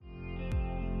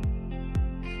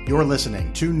You're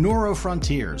listening to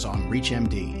Neurofrontiers on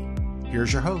ReachMD.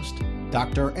 Here's your host,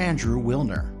 Dr. Andrew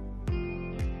Wilner.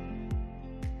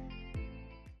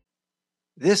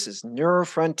 This is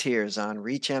Neurofrontiers on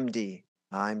ReachMD.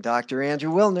 I'm Dr.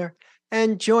 Andrew Wilner,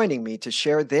 and joining me to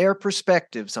share their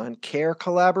perspectives on care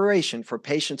collaboration for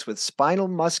patients with spinal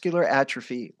muscular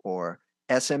atrophy, or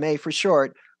SMA for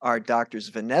short, are Drs.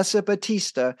 Vanessa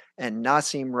Batista and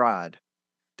Nassim Rad.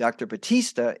 Dr.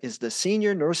 Batista is the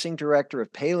Senior Nursing Director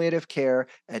of Palliative Care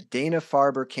at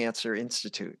Dana-Farber Cancer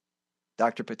Institute.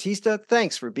 Dr. Batista,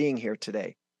 thanks for being here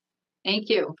today. Thank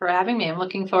you for having me. I'm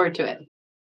looking forward to it.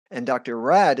 And Dr.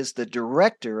 Rad is the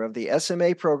director of the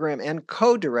SMA program and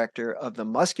co-director of the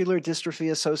Muscular Dystrophy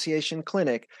Association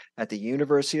Clinic at the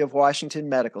University of Washington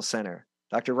Medical Center.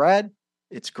 Dr. Rad,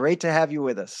 it's great to have you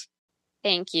with us.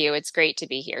 Thank you. It's great to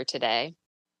be here today.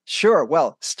 Sure.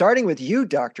 Well, starting with you,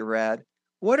 Dr. Rad,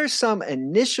 what are some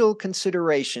initial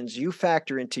considerations you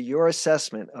factor into your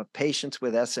assessment of patients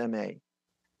with SMA?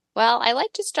 Well, I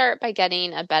like to start by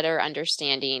getting a better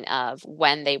understanding of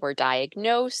when they were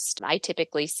diagnosed. I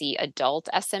typically see adult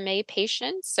SMA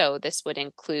patients, so this would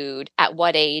include at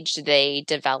what age they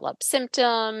develop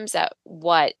symptoms, at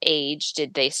what age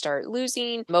did they start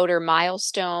losing motor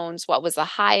milestones, what was the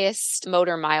highest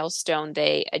motor milestone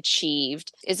they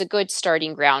achieved is a good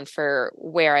starting ground for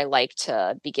where I like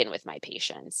to begin with my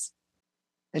patients.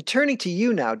 And turning to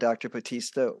you now, Dr.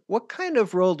 Batista, what kind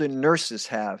of role do nurses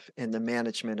have in the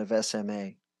management of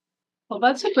SMA? Well,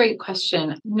 that's a great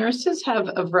question. Nurses have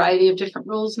a variety of different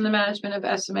roles in the management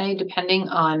of SMA depending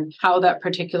on how that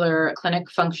particular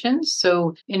clinic functions.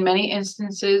 So in many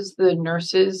instances, the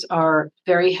nurses are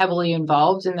very heavily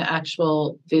involved in the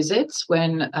actual visits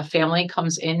when a family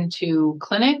comes into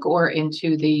clinic or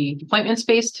into the appointment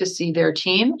space to see their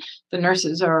team. The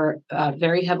nurses are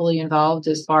very heavily involved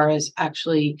as far as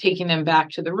actually taking them back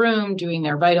to the room, doing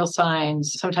their vital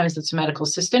signs. Sometimes it's a medical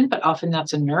assistant, but often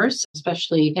that's a nurse,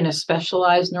 especially in a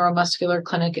specialized neuromuscular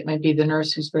clinic. It might be the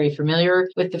nurse who's very familiar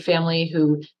with the family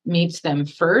who meets them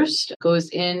first, goes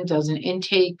in, does an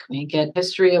intake, may get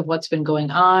history of what's been going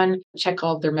on, check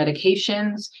all of their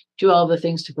medications, do all the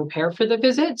things to prepare for the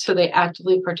visit. So they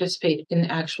actively participate in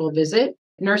the actual visit.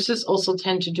 Nurses also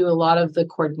tend to do a lot of the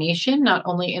coordination, not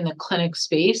only in the clinic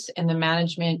space and the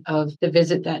management of the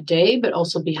visit that day, but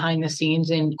also behind the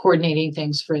scenes in coordinating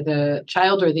things for the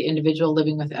child or the individual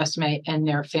living with SMA and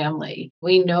their family.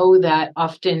 We know that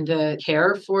often the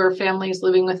care for families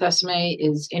living with SMA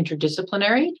is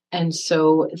interdisciplinary. And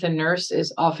so the nurse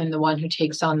is often the one who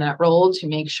takes on that role to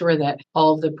make sure that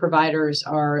all of the providers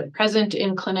are present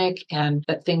in clinic and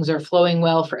that things are flowing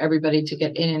well for everybody to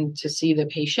get in to see the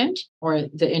patient or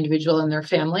the individual and their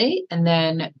family. And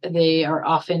then they are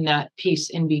often that piece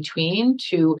in between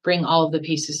to bring all of the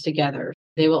pieces together.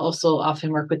 They will also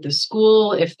often work with the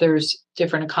school if there's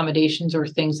different accommodations or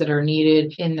things that are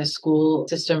needed in the school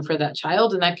system for that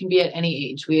child. And that can be at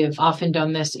any age. We have often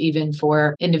done this even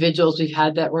for individuals we've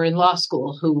had that were in law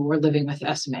school who were living with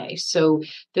SMA. So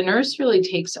the nurse really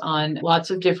takes on lots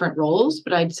of different roles,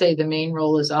 but I'd say the main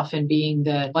role is often being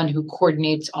the one who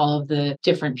coordinates all of the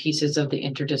different pieces of the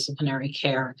interdisciplinary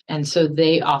care. And so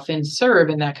they often serve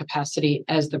in that capacity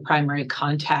as the primary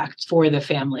contact for the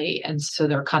family. And so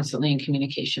they're constantly in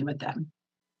communication with them.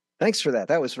 Thanks for that.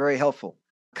 That was very helpful.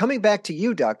 Coming back to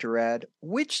you, Dr. Rad,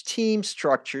 which team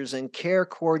structures and care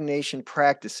coordination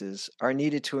practices are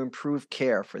needed to improve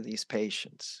care for these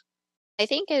patients? I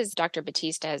think, as Dr.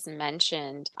 Batista has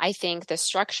mentioned, I think the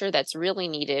structure that's really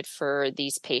needed for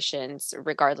these patients,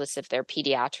 regardless if they're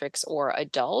pediatrics or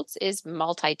adults, is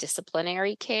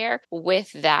multidisciplinary care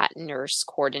with that nurse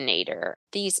coordinator.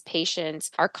 These patients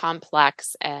are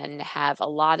complex and have a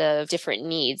lot of different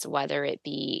needs, whether it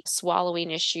be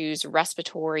swallowing issues,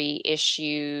 respiratory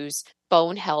issues,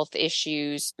 bone health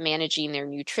issues, managing their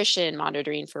nutrition,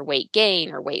 monitoring for weight gain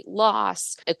or weight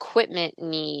loss, equipment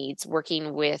needs,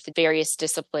 working with various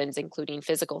disciplines, including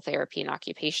physical therapy and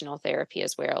occupational therapy,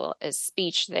 as well as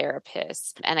speech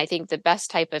therapists. And I think the best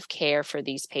type of care for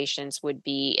these patients would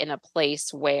be in a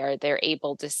place where they're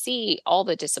able to see all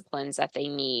the disciplines that they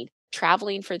need.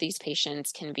 Traveling for these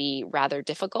patients can be rather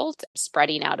difficult.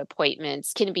 Spreading out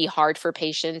appointments can be hard for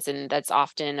patients, and that's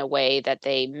often a way that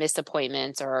they miss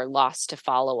appointments or are lost to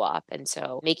follow up. And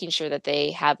so making sure that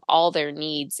they have all their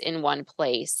needs in one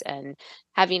place and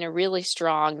having a really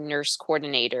strong nurse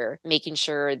coordinator, making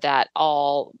sure that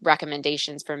all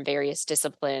recommendations from various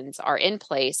disciplines are in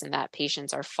place and that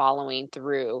patients are following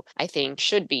through, I think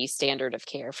should be standard of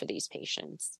care for these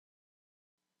patients.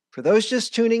 For those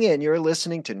just tuning in, you're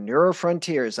listening to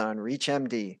Neurofrontiers on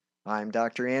ReachMD. I'm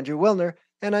Dr. Andrew Wilner,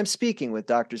 And I'm speaking with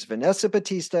Doctors Vanessa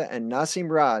Batista and Nassim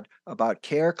Rad about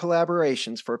care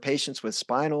collaborations for patients with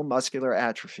spinal muscular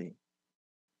atrophy.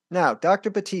 Now, Dr.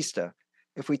 Batista,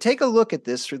 if we take a look at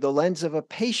this through the lens of a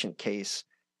patient case,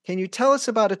 can you tell us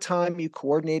about a time you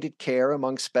coordinated care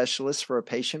among specialists for a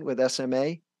patient with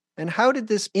SMA? And how did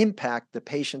this impact the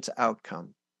patient's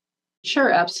outcome?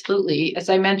 Sure, absolutely. As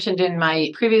I mentioned in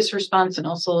my previous response and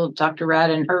also Dr.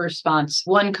 Rad in her response,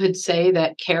 one could say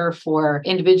that care for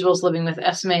individuals living with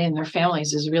SMA and their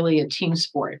families is really a team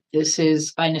sport. This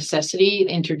is by necessity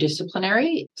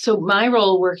interdisciplinary. So my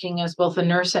role working as both a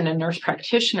nurse and a nurse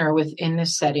practitioner within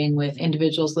this setting with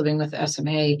individuals living with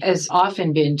SMA has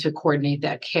often been to coordinate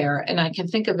that care. And I can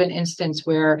think of an instance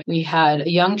where we had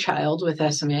a young child with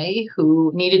SMA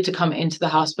who needed to come into the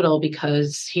hospital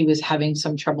because he was having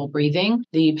some trouble breathing.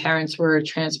 The parents were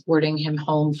transporting him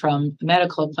home from a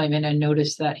medical appointment and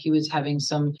noticed that he was having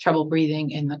some trouble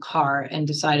breathing in the car and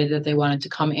decided that they wanted to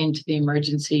come into the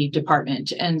emergency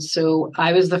department. And so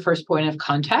I was the first point of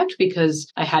contact because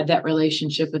I had that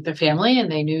relationship with the family and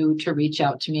they knew to reach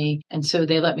out to me. And so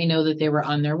they let me know that they were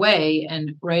on their way,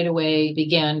 and right away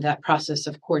began that process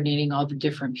of coordinating all the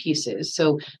different pieces.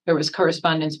 So there was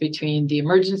correspondence between the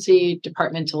emergency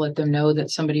department to let them know that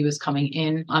somebody was coming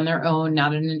in on their own,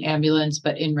 not in an ambulance,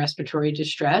 but in respiratory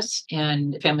distress.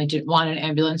 And the family didn't want an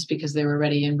ambulance because they were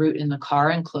already en route in the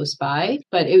car and close by.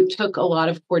 But it took a lot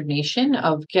of coordination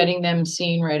of getting them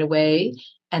seen right away.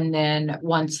 And then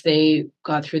once they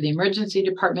got through the emergency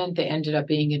department, they ended up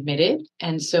being admitted.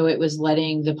 And so it was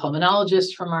letting the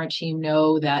pulmonologist from our team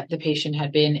know that the patient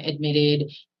had been admitted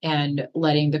and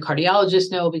letting the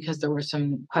cardiologist know because there was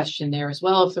some question there as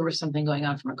well if there was something going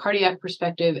on from a cardiac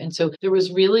perspective. And so there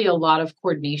was really a lot of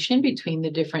coordination between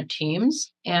the different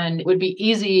teams, and it would be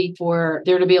easy for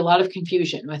there to be a lot of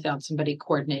confusion without somebody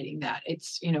coordinating that.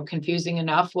 It's, confusing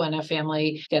enough when a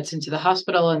family gets into the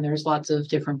hospital and there's lots of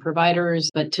different providers,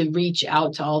 but to reach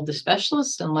out to all the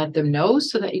specialists and let them know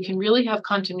so that you can really have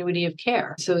continuity of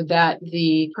care, so that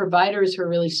the providers who are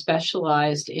really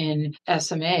specialized in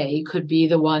SMA could be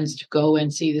the ones to go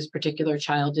and see this particular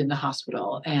child in the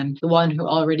hospital. And the one who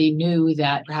already knew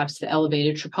that perhaps the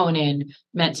elevated troponin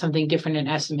meant something different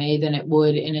in SMA than it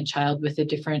would in a child with a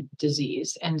different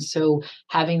disease. And so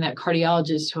having that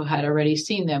cardiologist who had already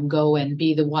seen them go and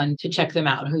be the one to check them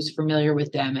out, who's familiar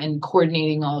with them, and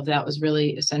coordinating all of that was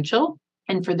really essential.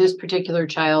 And for this particular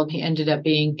child, he ended up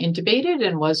being intubated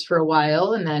and was for a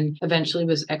while, and then eventually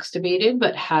was extubated,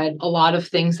 but had a lot of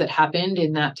things that happened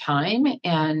in that time.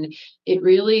 And it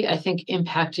really, I think,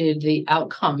 impacted the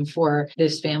outcome for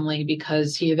this family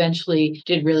because he eventually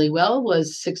did really well,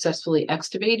 was successfully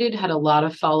extubated, had a lot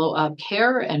of follow-up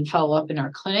care and follow-up in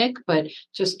our clinic, but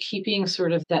just keeping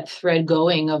sort of that thread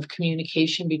going of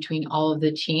communication between all of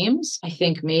the teams, I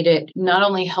think made it not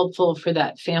only helpful for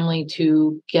that family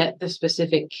to get the specific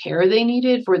care they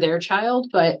needed for their child,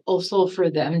 but also for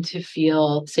them to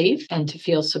feel safe and to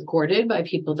feel supported by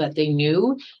people that they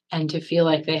knew and to feel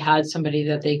like they had somebody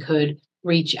that they could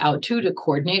reach out to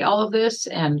coordinate all of this.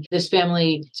 And this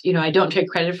family, I don't take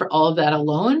credit for all of that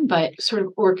alone, but sort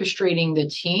of orchestrating the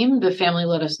team, the family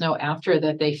let us know after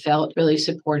that they felt really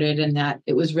supported and that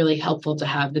it was really helpful to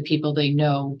have the people they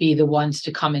know be the ones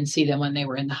to come and see them when they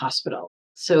were in the hospital.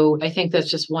 So I think that's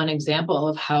just one example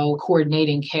of how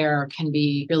coordinating care can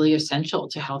be really essential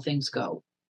to how things go.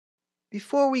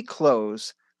 Before we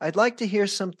close, I'd like to hear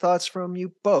some thoughts from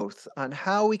you both on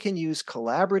how we can use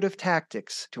collaborative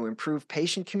tactics to improve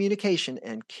patient communication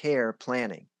and care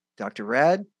planning. Dr.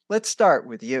 Rad, let's start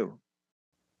with you.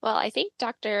 Well, I think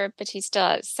Dr.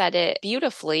 Batista said it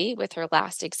beautifully with her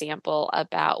last example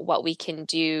about what we can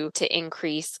do to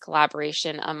increase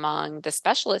collaboration among the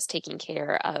specialists taking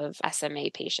care of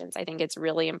SMA patients. I think it's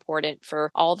really important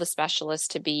for all the specialists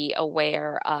to be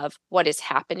aware of what is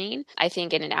happening. I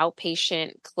think in an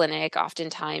outpatient clinic,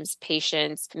 oftentimes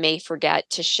patients may forget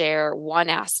to share one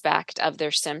aspect of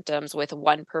their symptoms with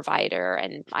one provider.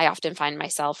 And I often find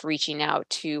myself reaching out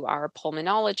to our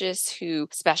pulmonologist who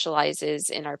specializes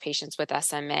in our patients with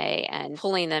SMA and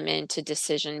pulling them into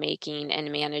decision making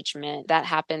and management that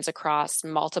happens across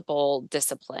multiple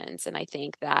disciplines. And I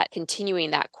think that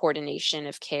continuing that coordination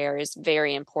of care is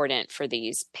very important for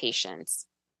these patients.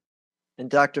 And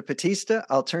Dr. Batista,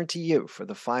 I'll turn to you for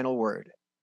the final word.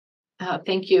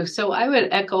 Thank you. So I would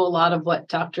echo a lot of what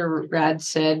Dr. Rad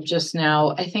said just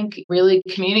now. I think really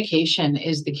communication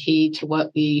is the key to what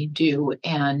we do.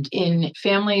 And in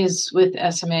families with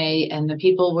SMA and the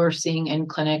people we're seeing in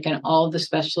clinic and all of the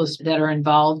specialists that are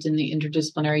involved in the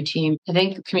interdisciplinary team, I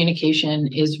think communication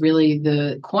is really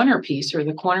the corner piece or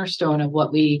the cornerstone of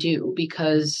what we do.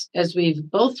 Because as we've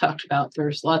both talked about,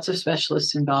 there's lots of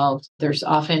specialists involved. There's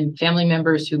often family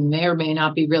members who may or may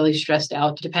not be really stressed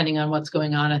out depending on what's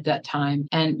going on at that time,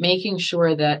 and making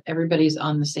sure that everybody's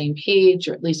on the same page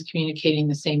or at least communicating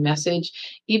the same message.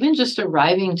 Even just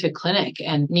arriving to clinic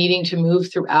and needing to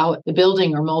move throughout the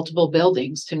building or multiple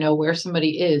buildings to know where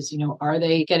somebody is. Are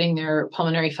they getting their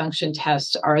pulmonary function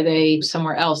test? Are they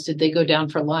somewhere else? Did they go down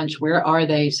for lunch? Where are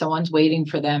they? Someone's waiting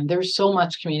for them. There's so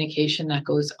much communication that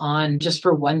goes on just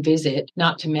for one visit,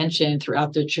 not to mention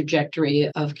throughout the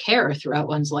trajectory of care throughout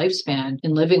one's lifespan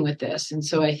in living with this. And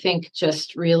so I think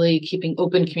just really keeping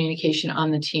open communication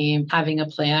on the team, having a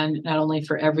plan, not only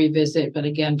for every visit, but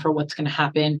again, for what's going to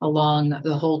happen along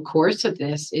the whole course of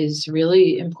this is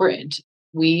really important.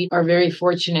 We are very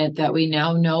fortunate that we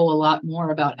now know a lot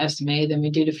more about SMA than we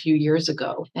did a few years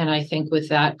ago. And I think with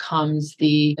that comes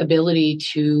the ability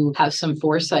to have some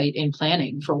foresight in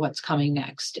planning for what's coming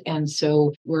next. And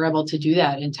so we're able to do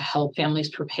that and to help families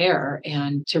prepare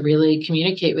and to really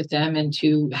communicate with them and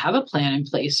to have a plan in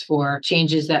place for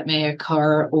changes that may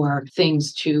occur or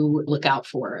things to look out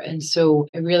for. And so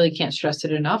I really can't stress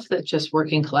it enough that just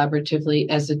working collaboratively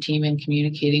as a team and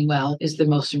communicating well is the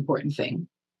most important thing.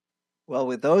 Well,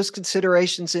 with those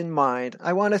considerations in mind,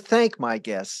 I want to thank my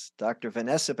guests, Dr.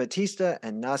 Vanessa Batista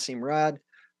and Nasim Rad,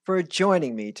 for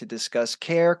joining me to discuss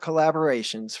care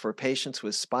collaborations for patients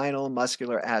with spinal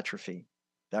muscular atrophy.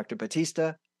 Dr.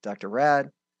 Batista, Dr.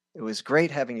 Rad, it was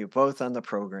great having you both on the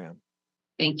program.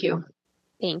 Thank you.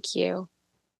 Thank you.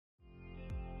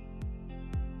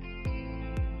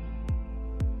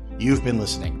 You've been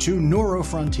listening to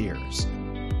NeuroFrontiers.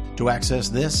 To access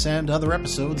this and other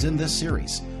episodes in this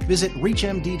series, visit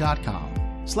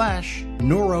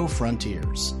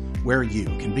reachmd.com/NeuroFrontiers, where you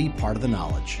can be part of the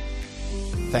knowledge.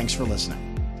 Thanks for listening.